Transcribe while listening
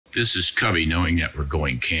This is Cubby knowing that we're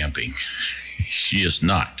going camping. She is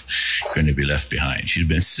not going to be left behind. She's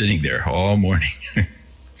been sitting there all morning.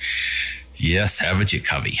 Yes, haven't you,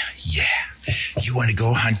 Cubby? Yeah. You want to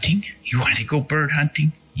go hunting? You want to go bird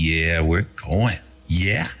hunting? Yeah, we're going.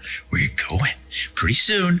 Yeah, we're going. Pretty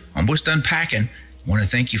soon. Almost done packing. Want to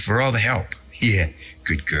thank you for all the help. Yeah,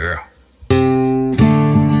 good girl.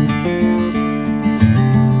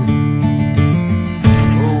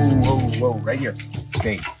 Whoa, right here.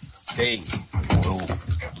 Stay. Whoa,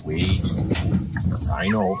 wait. I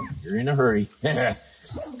know, you're in a hurry.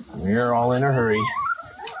 We're all in a hurry.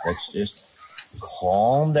 Let's just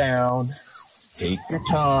calm down. Take your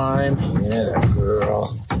time. Yeah,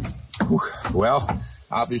 girl. Whew. Well,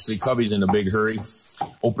 obviously Cubby's in a big hurry.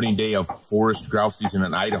 Opening day of forest grouse season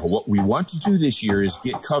in Idaho. What we want to do this year is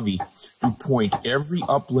get Cubby to point every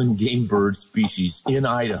upland game bird species in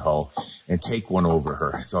Idaho and take one over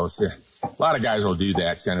her. So it's a lot of guys will do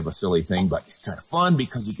that. It's kind of a silly thing, but it's kind of fun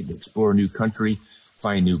because you can explore new country,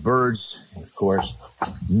 find new birds, and of course,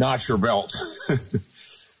 notch your belt.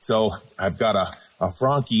 So I've got a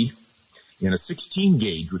Franchi in a 16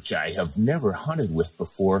 gauge, which I have never hunted with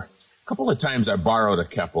before. A couple of times I borrowed a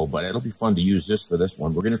Keppel, but it'll be fun to use this for this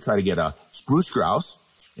one. We're going to try to get a spruce grouse,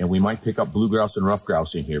 and we might pick up blue grouse and rough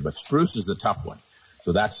grouse in here, but spruce is the tough one.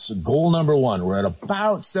 So that's goal number one. We're at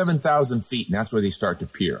about 7,000 feet, and that's where they start to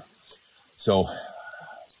peer. So,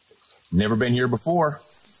 never been here before,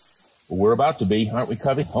 but we're about to be, aren't we,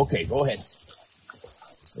 Cubby? Okay, go ahead.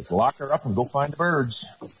 Let's lock her up and go find the birds.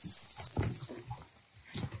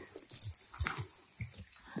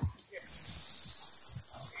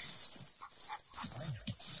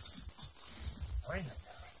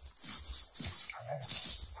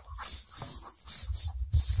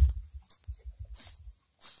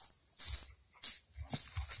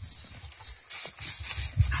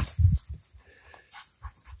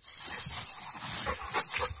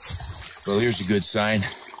 Well, here's a good sign.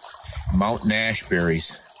 Mountain ash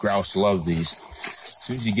berries. Grouse love these. As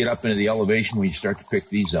soon as you get up into the elevation, when you start to pick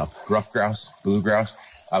these up. Rough grouse, blue grouse,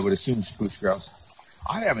 I would assume spruce grouse.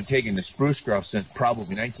 I haven't taken the spruce grouse since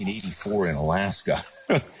probably 1984 in Alaska.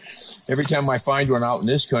 Every time I find one out in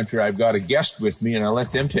this country, I've got a guest with me and I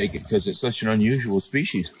let them take it because it's such an unusual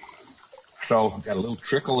species. So, got a little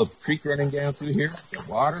trickle of creek running down through here. Got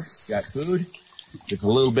water, got food. It's a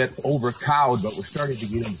little bit over-cowed, but we're starting to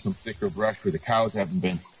get into some thicker brush where the cows haven't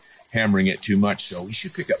been hammering it too much, so we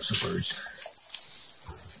should pick up some birds.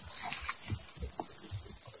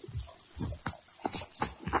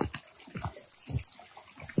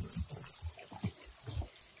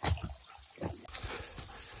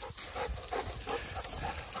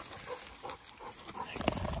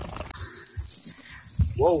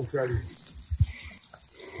 Whoa, Freddie.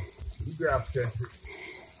 You grab country.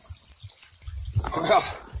 Well,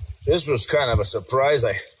 this was kind of a surprise.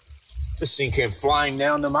 This thing came flying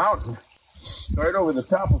down the mountain, right over the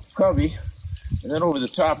top of Cubby, and then over the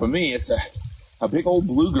top of me. It's a big old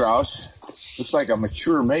blue grouse. Looks like a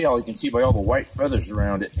mature male. You can see by all the white feathers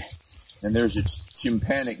around it. And there's its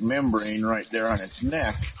tympanic membrane right there on its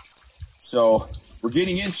neck. So we're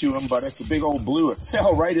getting into him, but it's a big old blue. It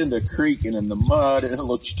fell right in the creek and in the mud, and it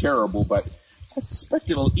looks terrible, but I suspect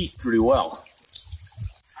it'll eat pretty well.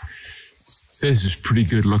 This is pretty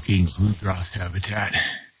good looking blue grouse habitat.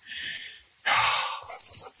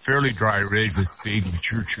 Fairly dry ridge with big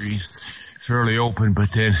mature trees. Fairly open,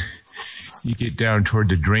 but then you get down toward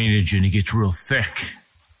the drainage and it gets real thick.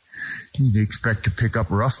 You'd expect to pick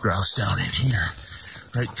up rough grouse down in here.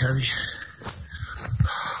 Right, Cubby?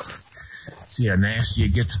 See how nasty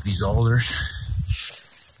it gets with these alders?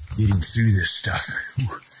 Getting through this stuff.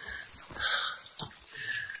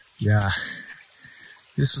 Yeah.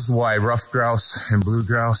 This is why rough grouse and blue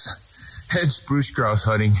grouse and spruce grouse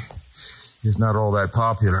hunting is not all that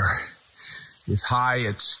popular. It's high,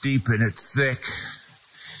 it's steep, and it's thick.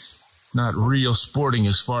 Not real sporting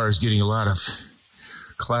as far as getting a lot of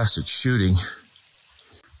classic shooting.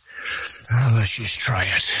 Let's just try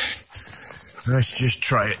it. Let's just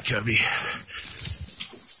try it, Cubby.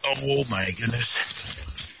 Oh my goodness.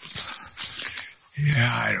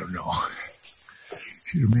 Yeah, I don't know.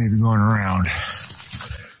 Should have maybe gone around.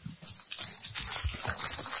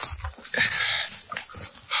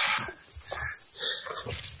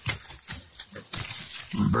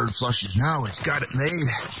 Bird flushes now, it's got it made.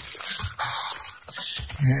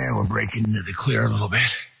 Yeah, we're breaking into the clear a little bit.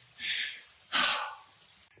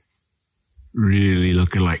 Really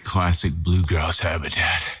looking like classic blue grouse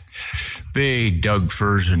habitat. Big Doug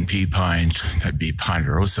firs and pea pines, that'd be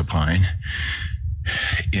ponderosa pine.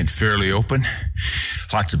 And fairly open.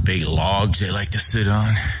 Lots of big logs they like to sit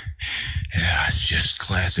on. Yeah, it's just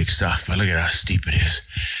classic stuff, but look at how steep it is.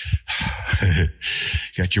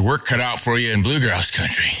 Got your work cut out for you in blue grouse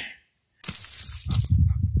country.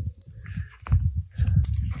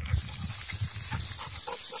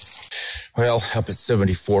 Well, up at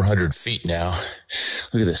 7,400 feet now.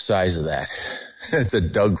 Look at the size of that. It's a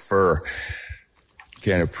Doug fir.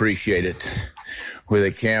 Can't appreciate it with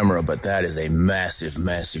a camera, but that is a massive,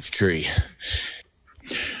 massive tree.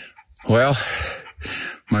 Well,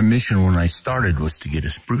 my mission when I started was to get a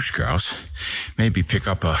spruce grouse, maybe pick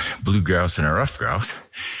up a blue grouse and a rough grouse.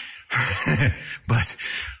 But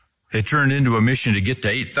it turned into a mission to get to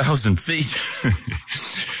 8,000 feet.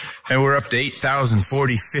 And we're up to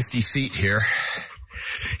 8,040, 50 feet here.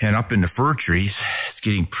 And up in the fir trees, it's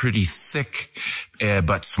getting pretty thick,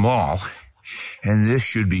 but small. And this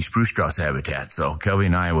should be spruce grouse habitat. So Kelby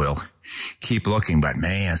and I will keep looking. But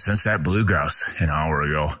man, since that blue grouse an hour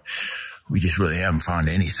ago, we just really haven't found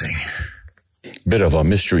anything. Bit of a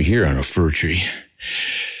mystery here on a fir tree.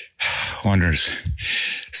 Wonders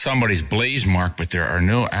somebody's blaze mark, but there are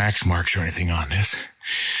no axe marks or anything on this.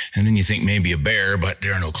 And then you think maybe a bear, but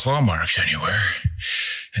there are no claw marks anywhere.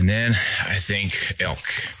 And then I think elk.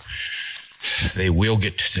 They will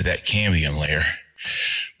get to that cambium layer,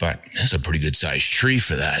 but that's a pretty good sized tree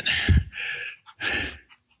for that.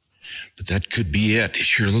 But that could be it. It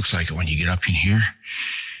sure looks like it when you get up in here.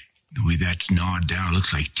 The way that's gnawed down,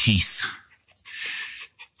 looks like teeth.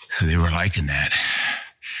 So they were liking that.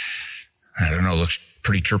 I don't know, looks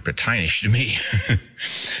pretty turpentine-ish to me.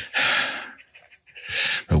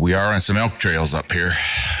 But we are on some elk trails up here.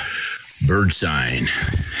 Bird sign.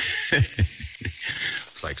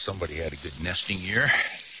 Looks like somebody had a good nesting year.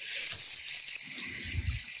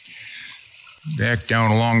 Back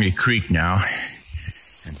down along the creek now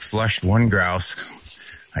and flushed one grouse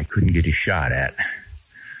I couldn't get a shot at.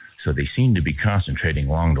 So they seem to be concentrating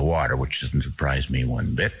along the water, which doesn't surprise me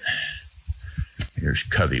one bit. Here's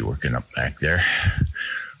Covey working up back there.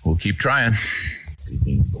 We'll keep trying.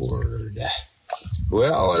 Getting bored.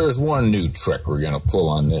 Well, there's one new trick we're going to pull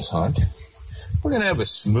on this hunt. We're going to have a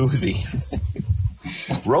smoothie.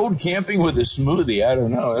 Road camping with a smoothie. I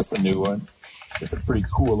don't know. That's a new one. It's a pretty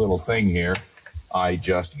cool little thing here I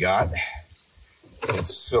just got. And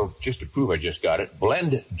so just to prove I just got it,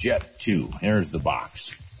 Blend Jet 2. There's the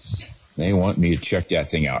box. They want me to check that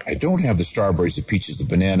thing out. I don't have the strawberries, the peaches, the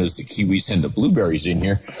bananas, the kiwis, and the blueberries in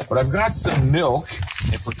here, but I've got some milk,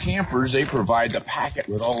 and for campers, they provide the packet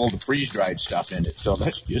with all the freeze-dried stuff in it, so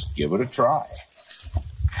let's just give it a try.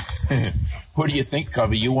 What do you think,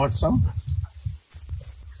 Covey? You want some?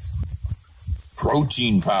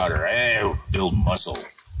 Protein powder. Build muscle.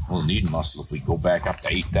 We'll need muscle if we go back up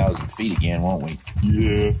to 8,000 feet again, won't we?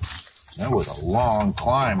 Yeah. That was a long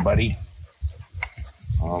climb, buddy.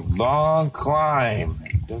 A long climb.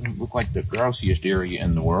 It doesn't look like the grousiest area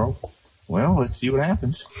in the world. Well, let's see what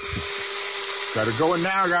happens. Got her going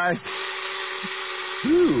now, guys.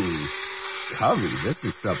 Ooh, Covey, this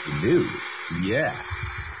is something new. Yeah.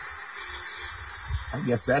 I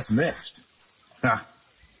guess that's mixed. Huh.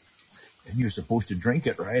 And you're supposed to drink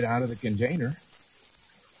it right out of the container.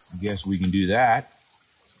 I guess we can do that.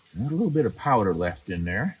 Got a little bit of powder left in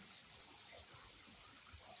there.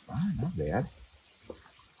 Ah, not bad.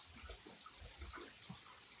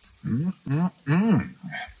 A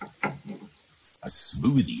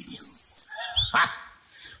smoothie. Ha!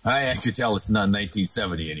 I could tell it's not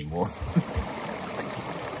 1970 anymore.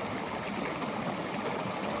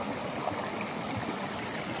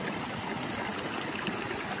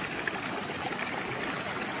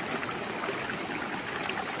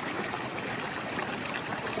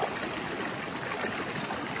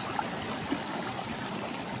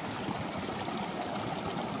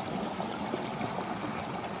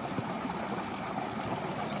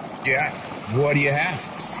 Yeah, what do you have?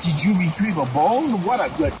 Did you retrieve a bone? What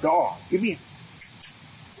a good dog. Give me a...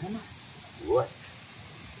 Come on. What?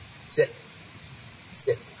 Sit.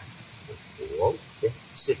 Sit. Whoa. Yeah.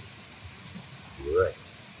 Sit. Good.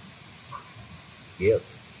 Give.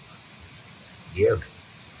 Give.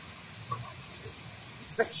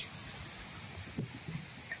 Fish.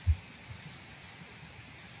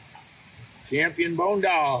 Champion bone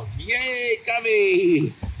dog. Yay,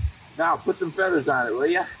 Covey! Now put them feathers on it, will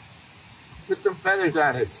ya? Put some feathers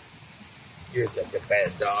on it. You're such a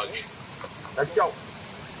bad dog. Let's go.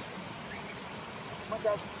 Come on,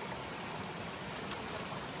 dog.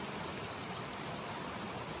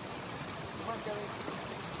 Come on, Kelly.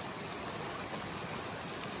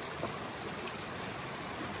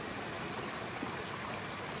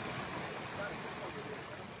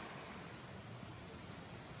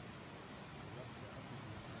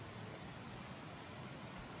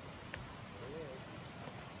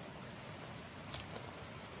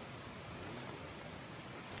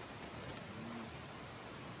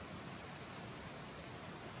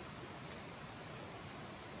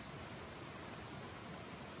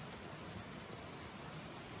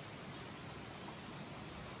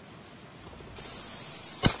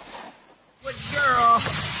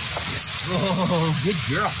 Oh, good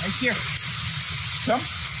girl. Right here. Come.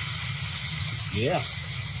 Yeah.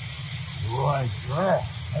 Good girl.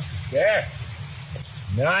 That's there.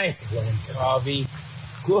 Nice one, Covey.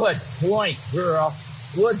 Good point, girl.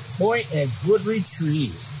 Good point and good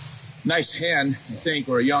retrieve. Nice hen, I think,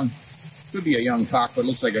 or a young, could be a young cock, but it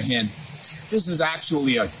looks like a hen. This is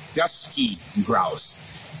actually a dusky grouse.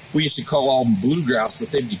 We used to call all them blue grouse, but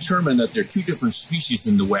they've determined that there are two different species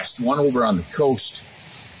in the West. One over on the coast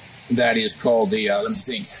that is called the, let me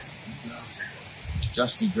think,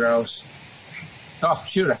 dusky grouse. Oh,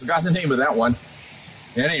 shoot, I forgot the name of that one.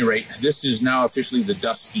 At any rate, this is now officially the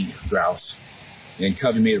dusky grouse. And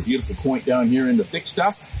Covey made a beautiful point down here in the thick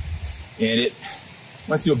stuff. And it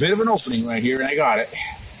went through a bit of an opening right here, and I got it.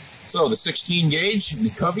 So the 16 gauge and the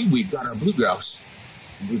Covey, we've got our blue grouse.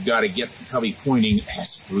 We've got to get the Covey pointing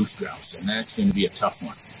as spruce grouse, and that's going to be a tough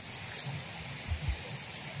one.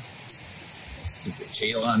 Look at the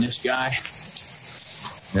tail on this guy.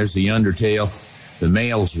 There's the undertail. The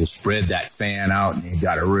males will spread that fan out, and they've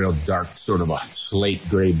got a real dark, sort of a slate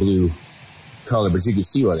gray blue color. But you can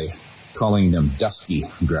see why they're calling them dusky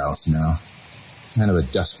grouse now. Kind of a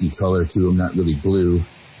dusky color to them, not really blue.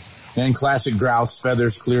 And classic grouse,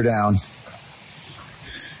 feathers clear down.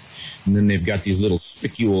 And then they've got these little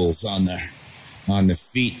spicules on the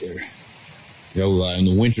feet. They'll in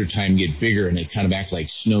the wintertime get bigger, and they kind of act like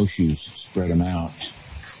snowshoes, spread them out.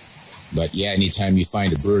 But yeah, anytime you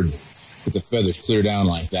find a bird with the feathers clear down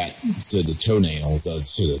like that to the toenail, to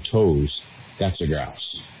the toes, that's a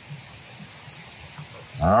grouse.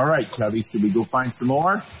 All right, Covey, should we go find some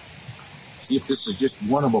more? See if this is just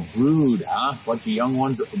one of a brood, huh? Bunch of young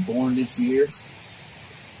ones that were born this year.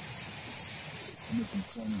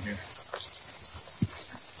 Here.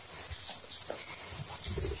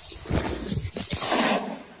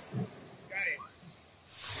 Got it.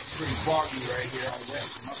 It's pretty foggy right here. I'll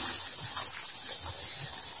rest them up.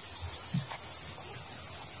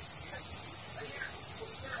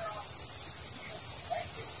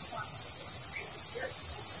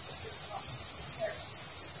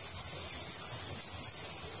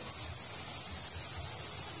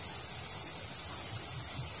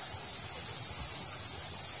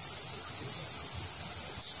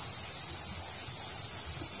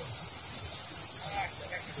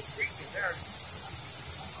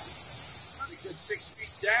 Probably a good 6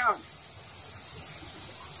 feet down.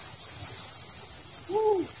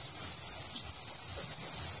 Woo!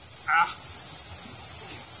 Ah.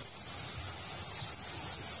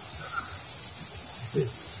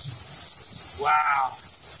 Wow.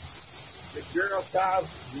 The girl child,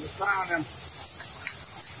 you found him.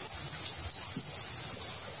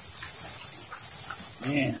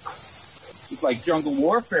 Man, it's like jungle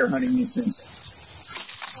warfare hunting these things.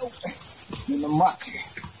 In the muck.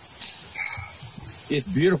 It's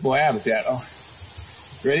beautiful habitat. Oh,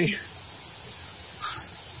 ready?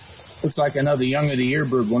 Looks like another young of the year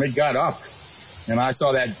bird. When it got up and I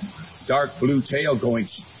saw that dark blue tail going,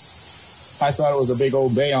 I thought it was a big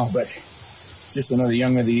old bale, but just another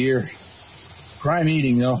young of the year. Prime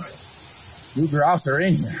eating though. Blue grouse are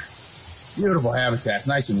in here. Beautiful habitat,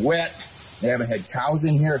 nice and wet. They haven't had cows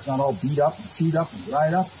in here. It's not all beat up and chewed up and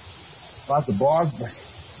dried up. Lots of bogs, but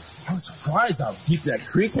I was surprised how deep that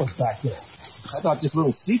creek was back there. I thought this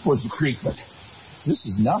little seep was the creek, but this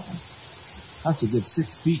is nothing. That's a good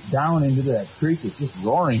 6 feet down into that creek. It's just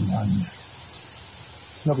roaring down here.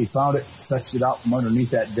 Nobody found it, fetched it out from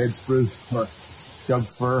underneath that dead spruce or dug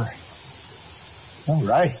fir. All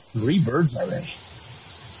right, 3 birds already.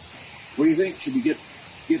 What do you think? Should we get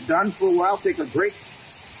done for a while, take a break,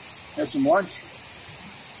 have some lunch?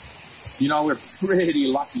 You know, we're pretty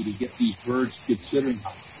lucky to get these birds considering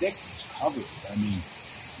how thick it's covered. I mean,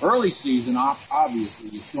 early season,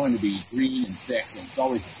 obviously, it's going to be green and thick, and it's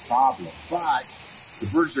always a problem. But the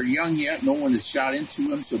birds are young yet. No one has shot into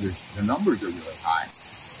them, so the numbers are really high.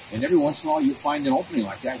 And every once in a while, you'll find an opening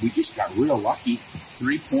like that. We just got real lucky.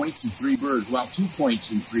 3 points and 3 birds. Well, 2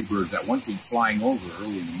 points and 3 birds. That one thing flying over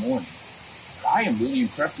early in the morning. But I am really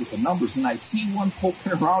impressed with the numbers, and I see one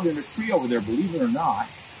poking around in a tree over there, believe it or not.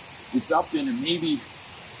 It's up in a maybe,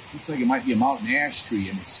 looks like it might be a mountain ash tree,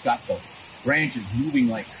 and it's got the branches moving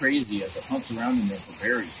like crazy as it hunts around in there for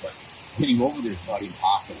berries. But getting over there is about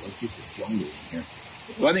impossible. It's just a jungle in here.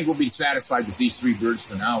 So I think we'll be satisfied with these 3 birds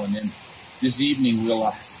for now, and then this evening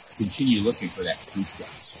we'll continue looking for that spruce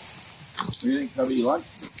grouse. What do you think, Covey? You lunch?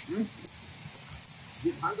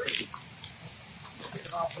 Get hungry?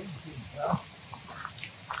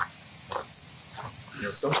 You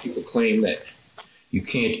know, some people claim that you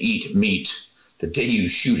can't eat meat the day you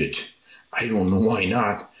shoot it. I don't know why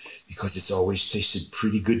not, because it's always tasted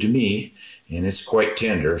pretty good to me, And it's quite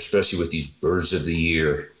tender, especially with these birds of the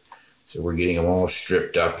year. So we're getting them all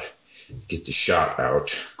stripped up, get the shot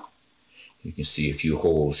out. You can see a few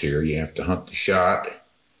holes here. You have to hunt the shot.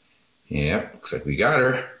 Yeah, looks like we got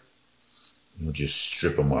her. We'll just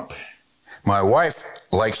strip them up. My wife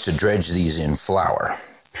likes to dredge these in flour,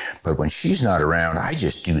 but when she's not around, I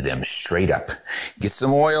just do them straight up. Get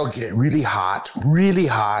some oil, get it really hot,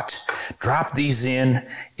 drop these in,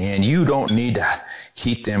 and you don't need to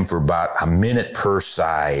heat them for about a minute per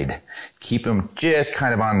side. Keep them just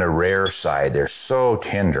kind of on the rare side. They're so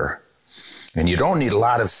tender. And you don't need a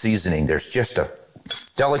lot of seasoning. There's just a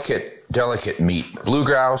delicate meat. Blue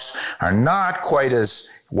grouse are not quite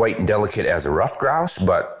as white and delicate as a rough grouse,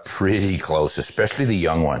 but pretty close, especially the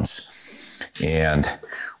young ones. And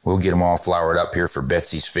we'll get them all floured up here for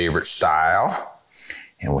Betsy's favorite style.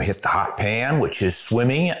 And we'll hit the hot pan, which is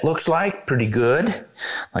swimming, it looks like, pretty good.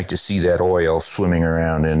 Like to see that oil swimming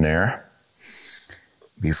around in there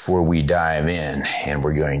before we dive in. And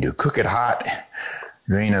we're going to cook it hot,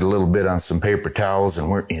 drain it a little bit on some paper towels, and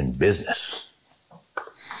we're in business.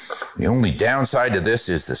 The only downside to this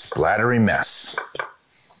is the splattery mess.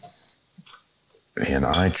 And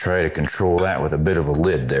I try to control that with a bit of a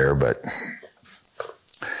lid there, but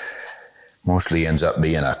mostly ends up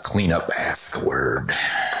being a cleanup afterward.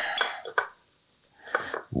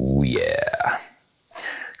 Ooh, yeah.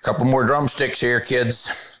 Couple more drumsticks here,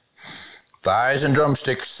 kids. Thighs and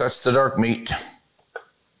drumsticks, that's the dark meat.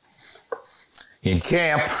 In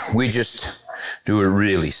camp, we just do it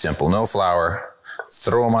really simple. No flour.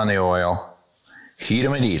 Throw them on the oil. Heat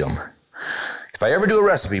them and eat them. If I ever do a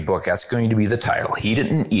recipe book, that's going to be the title. Heat it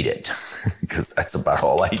and eat it. Because that's about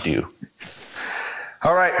all I do.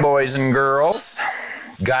 All right, boys and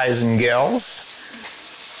girls, guys and gals.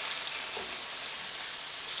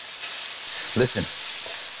 Listen,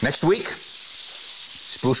 next week,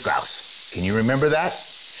 spruce grouse. Can you remember that?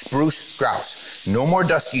 Spruce grouse. No more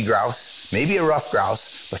dusky grouse, maybe a rough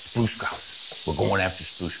grouse, but spruce grouse. We're going after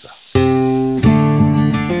spruce grouse.